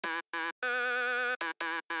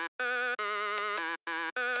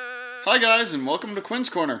Hi guys, and welcome to Quinn's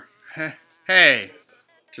Corner. Hey.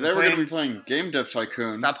 Today we're going to be playing Game Dev Tycoon.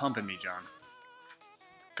 Stop humping me, John.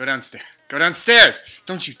 Go downstairs. Go downstairs!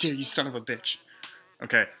 Don't you dare, you son of a bitch.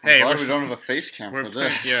 Okay. Hey, I'm glad we don't have a face cam for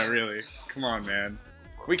this. Yeah, really. Come on, man.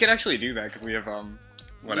 We can actually do that because we have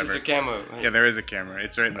whatever. There's a camera. Yeah, there is a camera.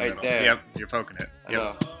 It's right in the middle. There. Yep, you're poking it.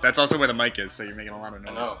 Yep. That's also where the mic is, so you're making a lot of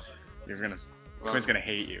noise. I know. Quinn's gonna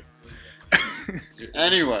hate you.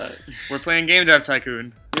 Anyway. We're playing Game Dev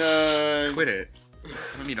Tycoon. Yay. Quit it. I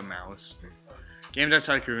don't need a mouse. Game Dev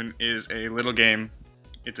Tycoon is a little game.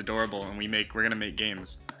 It's adorable, and we're gonna make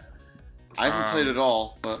games. I haven't played it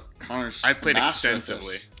all, but Connor's I've played mastered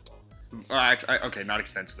extensively. this. Okay, not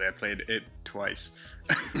extensively. I played it twice.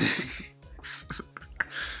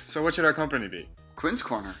 So what should our company be? Quinn's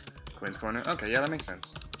Corner. Quinn's Corner? Okay, yeah, that makes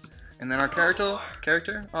sense. And then our character?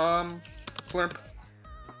 Flurp.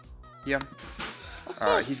 Yeah.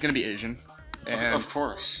 He's gonna be Asian. And of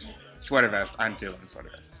course. Sweater vest. I'm feeling the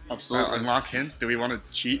sweater vest. Absolutely. Unlock hints. Do we want to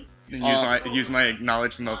cheat and use my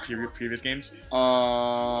knowledge from the previous games?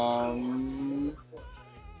 Nah.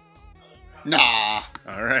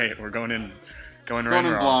 All right, we're going in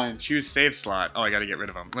blind. Choose save slot. Oh, I gotta get rid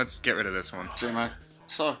of them. Let's get rid of this one. J-Mac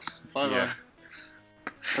sucks. Bye bye. Yeah.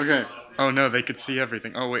 Okay. Oh no, they could see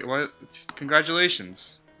everything. Oh wait, what?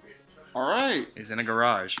 Congratulations. All right. He's in a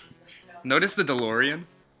garage. Notice the DeLorean.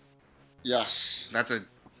 Yes. That's a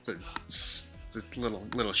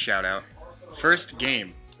little shout out. First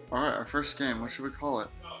game. All right, our first game. What should we call it?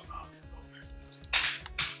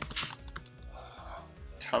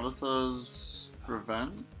 Tabitha's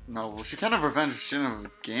Revenge? No, well, she kind of revenge. She didn't have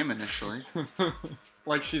a game initially.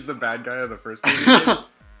 Like she's the bad guy of the first game.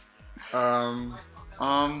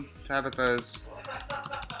 Tabitha's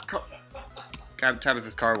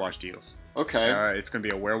car wash deals. Okay. It's gonna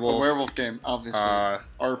be a werewolf. A werewolf game, obviously.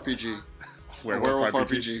 RPG. Werewolf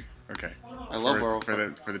RPG. Okay. I love werewolf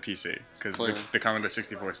for the PC because the Commodore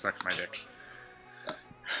 64 sucks my dick.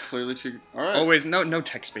 Clearly too. All right. Always no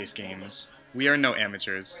text-based games. We are no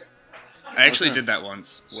amateurs. I actually did that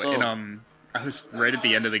once. So, I was right at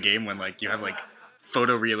the end of the game when you have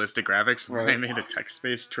photorealistic graphics, and I made a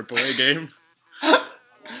text-based AAA game.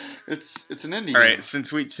 It's an indie. All right,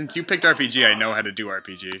 since you picked RPG, I know how to do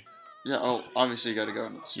RPG. Yeah. Oh, obviously you got to go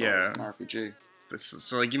into the story with an RPG.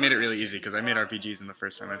 So you made it really easy because I made RPGs in the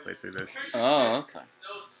first time I played through this. Oh, okay.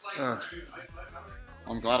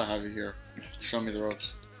 I'm glad I have you here. Show me the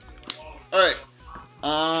ropes. All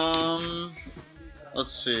right.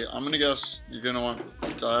 Let's see. I'm gonna guess you're gonna want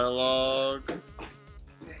dialogue.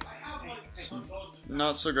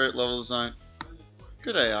 Not so great level design.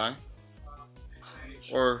 Good AI.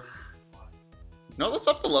 Or no, let's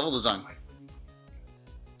up the level design.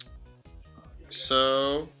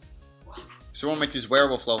 So we won't make these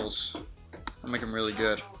werewolf levels. I'll make them really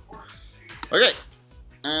good. Okay,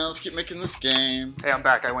 and let's keep making this game. Hey, I'm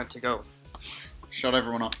back. I went to go. Shut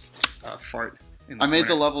everyone up. Fart. I made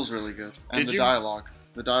the levels really good. And Did you? Dialogue.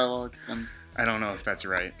 The dialogue and... I don't know if that's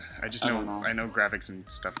right. I don't know. I know graphics and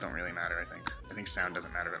stuff don't really matter, I think sound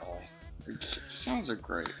doesn't matter at all. Sounds are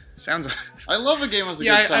great. Sounds I love a game with a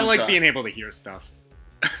good soundtrack. I like being able to hear stuff.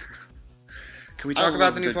 Can we talk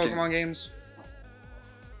about the new Pokemon games?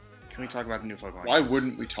 Can we talk about the new Pokemon games? Why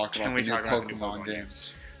wouldn't we talk about the new Pokemon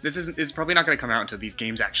games? This is probably not going to come out until these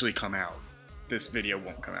games actually come out. This video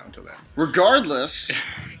won't come out until then.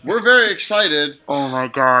 Regardless, we're very excited. Oh my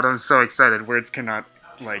god, I'm so excited. Words cannot,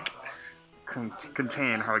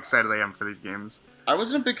 contain how excited I am for these games. I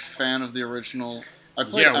wasn't a big fan of the original. I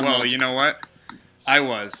played well, you know what? I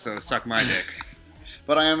was, so suck my dick.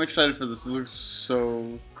 But I am excited for this. It looks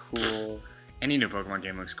so cool. Any new Pokemon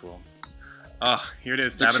game looks cool. Oh, here it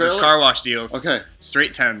is. Tabitha's car wash deals. Okay.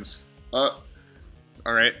 Straight 10s. All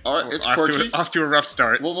right. It's quirky. Off to a rough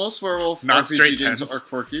start. Well, most werewolf not RPG straight games 10s. are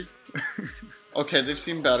quirky. Okay, they've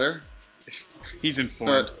seen better. He's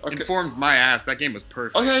informed. But, informed my ass. That game was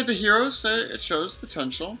perfect. Okay, the heroes say it shows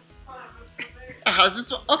potential. It has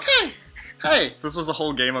its... Okay. Hey. This was a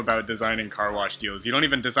whole game about designing car wash deals. You don't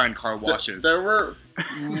even design car washes. There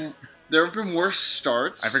have been worse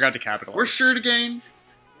starts. I forgot to capitalize. We're sure to gain...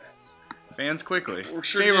 Fans quickly. We're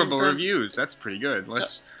sure favorable reviews. That's pretty good.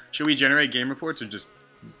 Should we generate game reports or just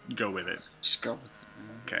go with it? Just go with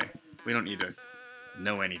it. Okay. We don't need to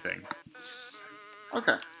know anything.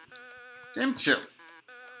 Okay. Game 2.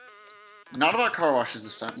 Not about car washes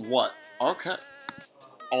this time. What? Okay.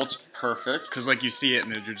 Alt's perfect. Because you see it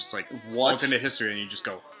and you're just what? Alternate history and you just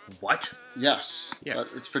go, what? Yes. Yeah.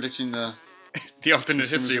 It's predicting the... The alternate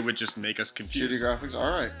history would just make us confused. 2D graphics.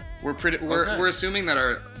 All right. We're assuming that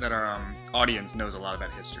our audience knows a lot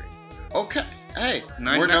about history. Okay. Hey,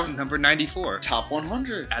 We're we're number 94 top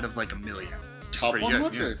 100. out of like a million. Top pretty good,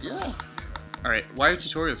 100. Yeah. All right, why are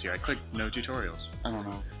tutorials here? I clicked no tutorials. I don't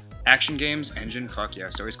know. Action games, engine, fuck yeah.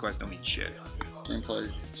 Stories Quest don't mean shit.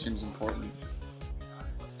 Gameplay seems important.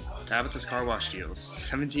 Tabitha's Car Wash deals.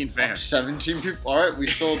 17 fans. 17 people. All right, we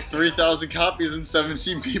sold 3,000 copies and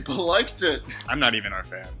 17 people liked it. I'm not even our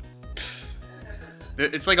fan.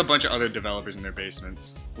 It's like a bunch of other developers in their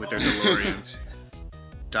basements with their DeLoreans.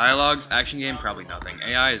 Dialogues, action game, probably nothing.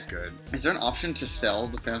 AI is good. Is there an option to sell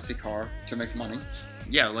the fancy car to make money?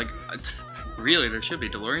 Yeah, like, really, there should be.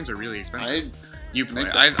 DeLoreans are really expensive. You play.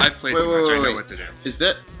 Make I've played too much. I know what to do. Is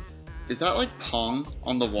that like Pong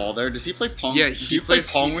on the wall there? Does he play Pong? Yeah, he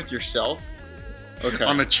plays Pong with yourself? Okay.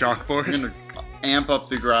 On the chalkboard? I'm gonna amp up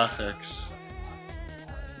the graphics.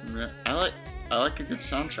 I like a good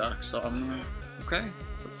soundtrack, so I'm gonna... Okay.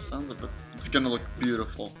 That sounds a bit... It's gonna look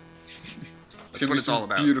beautiful. That's what it's all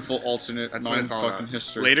about. Beautiful alternate That's what it's all about.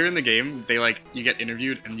 history. Later in the game, you get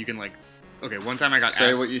interviewed and you can like... Okay, one time I got asked...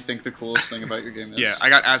 Say what you think the coolest thing about your game is. Yeah, I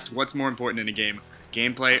got asked what's more important in a game,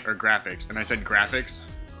 gameplay or graphics, and I said graphics.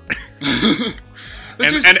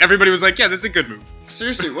 and everybody was like, yeah, that's a good move.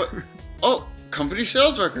 Seriously, what? Oh, company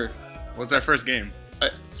sales record. Well, it's our first game.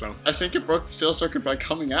 I think it broke the sales record by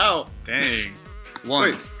coming out. Dang.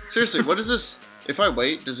 One. Wait, seriously, what is this? If I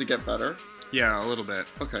wait, does it get better? Yeah, a little bit.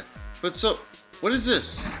 Okay. But so, what is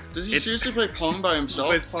this? Does he seriously play Pong by himself?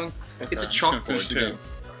 He plays Pong. Okay, It's a chalkboard too.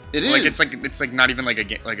 It is. Like it's like not even like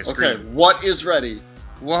a screen. Okay, what is ready?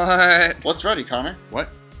 What? What's ready, Connor?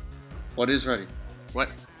 What? What is ready? What?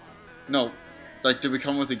 No, like, did we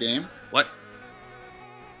come with a game? What?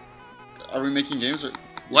 Are we making games? Or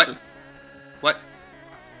what? What?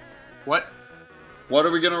 What? What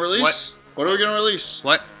are we gonna release? What are we gonna release?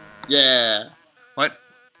 What? Yeah. What?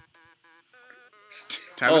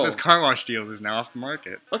 Tabitha's Car Wash deals is now off the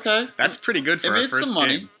market. Okay. That's pretty good for our first some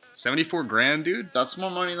money. game. 74 grand, dude. That's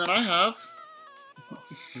more money than I have.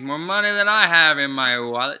 More money than I have in my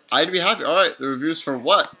wallet. I'd be happy. All right, the reviews for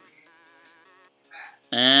what?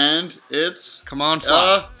 And it's... Come on,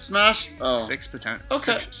 flop. Smash. Oh. Six potential.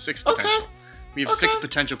 Okay. Six potential. Okay. We have 6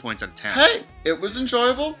 potential points out of 10. Hey, it was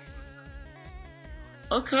enjoyable.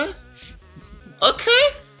 Okay. Okay.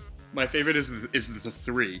 My favorite is the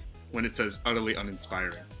 3 when it says utterly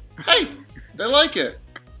uninspiring. Hey, they like it.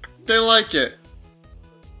 They like it.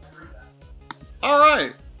 All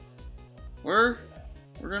right. We're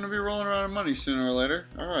gonna be rolling around in money sooner or later.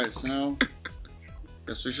 All right, so now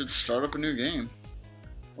guess we should start up a new game.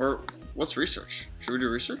 Or what's research? Should we do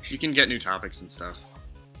research? You can get new topics and stuff.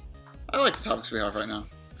 I like the topics we have right now.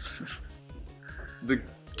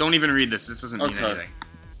 Don't even read this. This doesn't mean anything.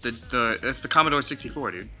 It's the Commodore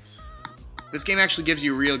 64, dude. This game actually gives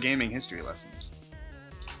you real gaming history lessons.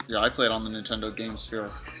 Yeah, I play it on the Nintendo Game Sphere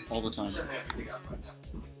all the time.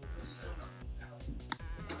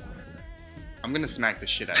 I'm gonna smack the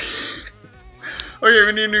shit out of you. Okay,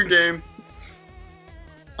 we need a new game.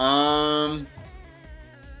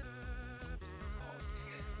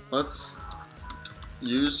 Let's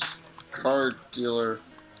use card dealer.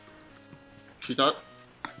 She thought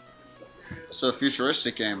so. A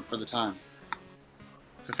futuristic game for the time.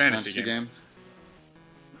 It's a fantasy game.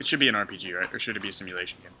 It should be an RPG, right? Or should it be a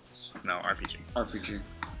simulation game? No, RPG. RPG.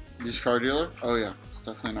 Use card dealer? Oh yeah,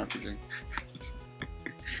 definitely an RPG.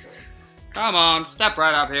 Come on, step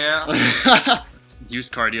right up here.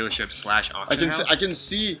 Used car dealership / auction house. I can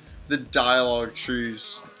see the dialogue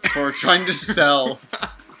trees for trying to sell.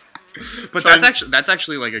 But that's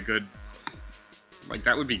actually like a good, like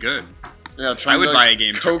that would be good. Yeah, I would buy a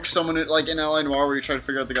game. Coax someone in, like in LA Noire where you try to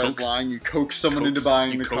figure out the guy's lying. You coax someone into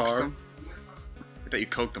buying the car. Them? I thought you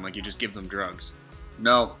coke them like you just give them drugs.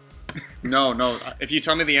 No, no. If you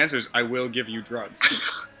tell me the answers, I will give you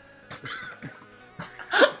drugs.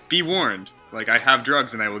 Be warned. Like I have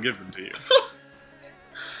drugs and I will give them to you.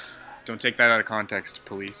 Don't take that out of context,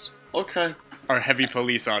 police. Okay. Our heavy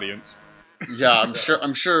police audience. Yeah,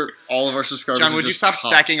 I'm sure all of our subscribers. John, would you stop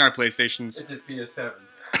stacking our PlayStations? It's a PS7.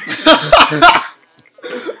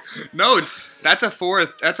 No, that's a 4.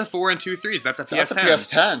 That's a 4 and 2 3s. That's a PS10. That's a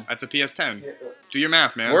PS10. That's a PS10. Do your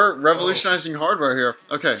math, man. We're revolutionizing hardware here.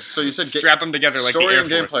 Okay, so you said strap them together like the story Air and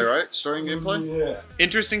Force. gameplay, right? Story and gameplay. Yeah.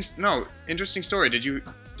 Interesting story.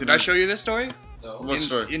 Did I show you this story? No. What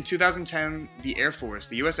story? In 2010, the Air Force,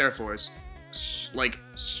 the U.S. Air Force, like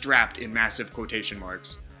strapped in massive quotation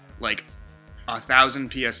marks, like 1,000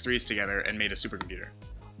 PS3s together and made a supercomputer.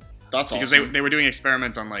 That's because awesome. they were doing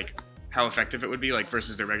experiments on like how effective it would be like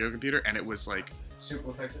versus their regular computer, and it was like Super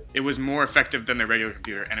effective? it was more effective than their regular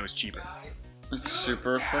computer, and it was cheaper. It's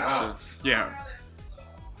super effective. Yeah.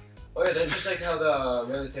 Oh yeah, that's just like how the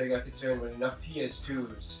military got concerned when enough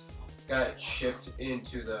PS2s got shipped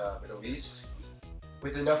into the Middle East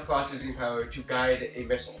with enough processing power to guide a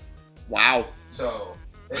missile. Wow. So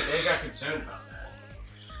they got concerned about that.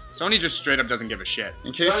 Sony just straight up doesn't give a shit.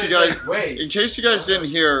 In case So you it's guys, like, wait. in case you guys didn't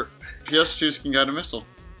hear, PS2s can guide a missile.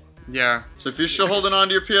 Yeah. So if you're still holding on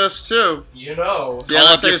to your PS2, You know. the Call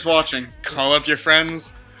up NSA your- is watching. Call up your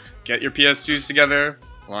friends, get your PS2s together,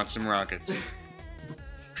 launch some rockets.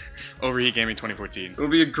 Overheat Gaming 2014. It'll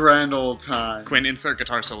be a grand old time. Quinn, insert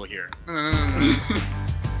guitar solo here.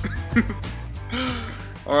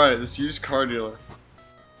 Alright, this used car dealer.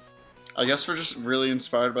 I guess we're just really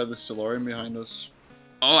inspired by this DeLorean behind us.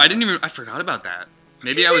 Oh, I forgot about that.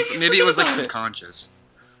 Maybe it was like subconscious.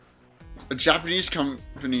 A Japanese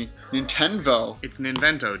company, Nintendo. It's an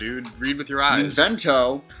invento, dude. Read with your eyes.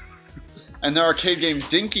 Invento. And their arcade game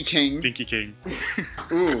Dinky King. Dinky King.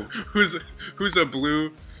 Ooh. Who's a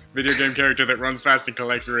blue video game character that runs fast and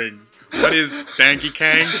collects rings? What is Dinky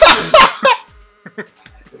King?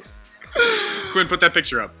 Quinn, put that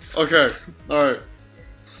picture up. Okay. Alright.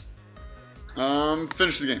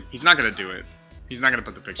 Finish the game. He's not gonna do it. He's not gonna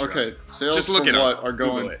put the picture up. Okay, sales Just look for it what up. are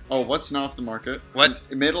Google going... it. Oh, what's now off the market? What?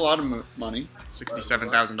 It made a lot of money.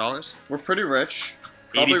 $67,000? We're pretty rich.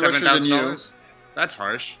 Probably richer than you. $87,000? That's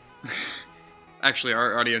harsh. Actually,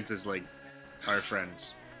 our audience is like our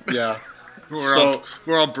friends. Yeah.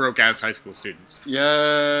 We're all broke ass high school students.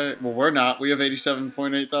 Yeah, well, we're not. We have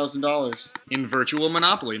 $87,800. In virtual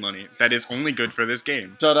Monopoly money. That is only good for this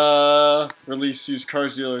game. Ta-da! Release Used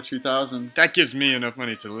Cars Dealer 2000. That gives me enough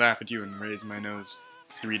money to laugh at you and raise my nose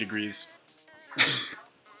 3 degrees.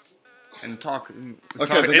 and talk.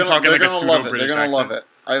 Okay, they're gonna love it. They're gonna love it.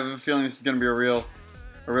 I have a feeling this is gonna be a real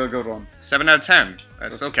good one. 7 out of 10.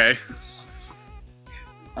 That's okay.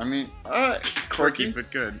 I mean, alright. Quirky, but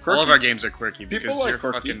good. Quirky. All of our games are quirky People because like you're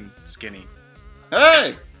quirky. fucking skinny.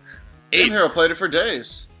 Hey! 8. Game Hero played it for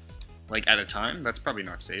days. Like at a time? That's probably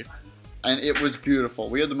not safe. And it was beautiful.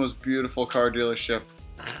 We had the most beautiful car dealership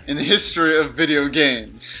in the history of video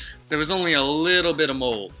games. There was only a little bit of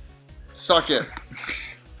mold. Suck it.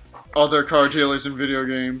 Other car dealers in video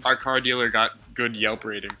games. Our car dealer got good Yelp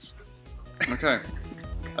ratings. Okay.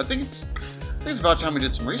 I think it's about time we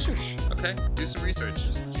did some research. Okay, do some research.